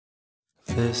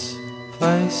This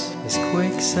place is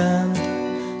quicksand.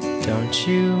 Don't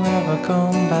you ever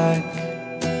come back.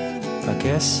 I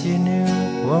guess you knew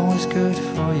what was good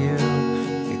for you.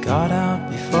 You got out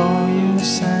before you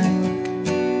sank.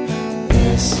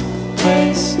 This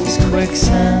place is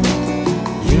quicksand.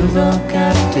 You look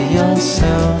after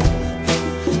yourself,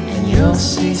 and you'll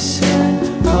see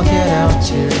soon I'll get out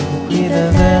too,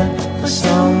 either there or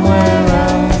somewhere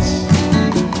else.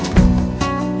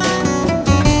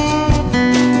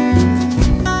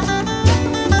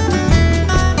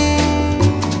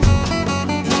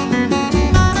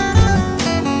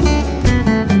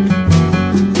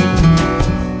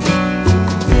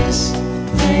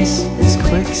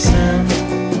 Quicksand,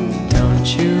 don't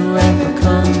you ever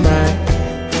come back.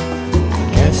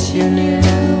 I guess you knew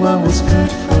what was good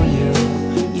for you.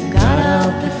 You got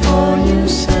out before you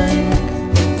sank.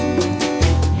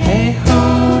 Hey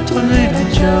ho, Tornado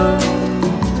Joe,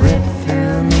 rip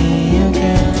through me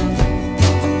again.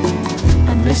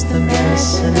 I miss the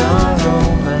mess in our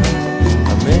old land. I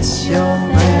miss your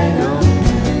mango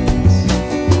plans.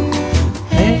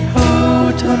 Hey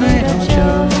ho, Tornado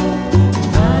Joe,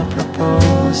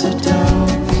 a toast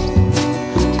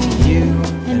to you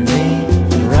and me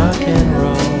and rock and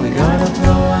roll. We gotta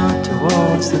blow out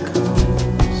towards the coast.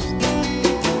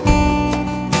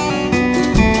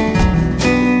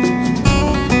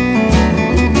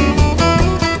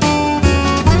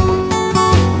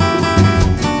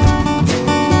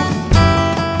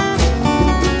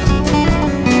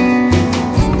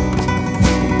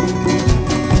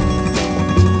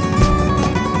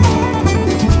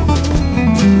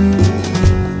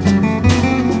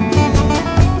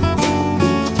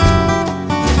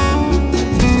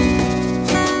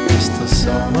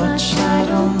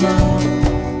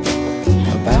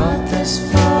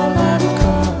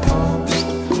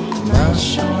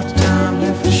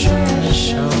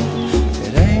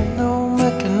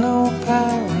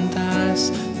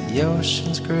 The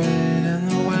ocean's great and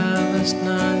the weather's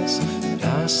nice, but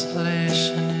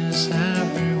isolation is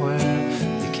everywhere.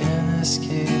 You can't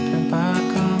escape it by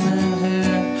coming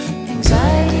here.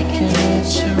 Anxiety can hit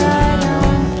you right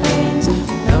on planes.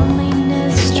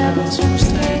 Loneliness travels from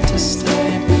state to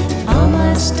state. All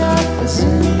my stuff is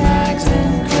in bags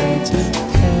and crates.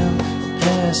 Can't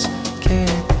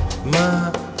escape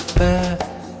my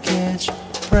baggage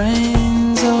brain.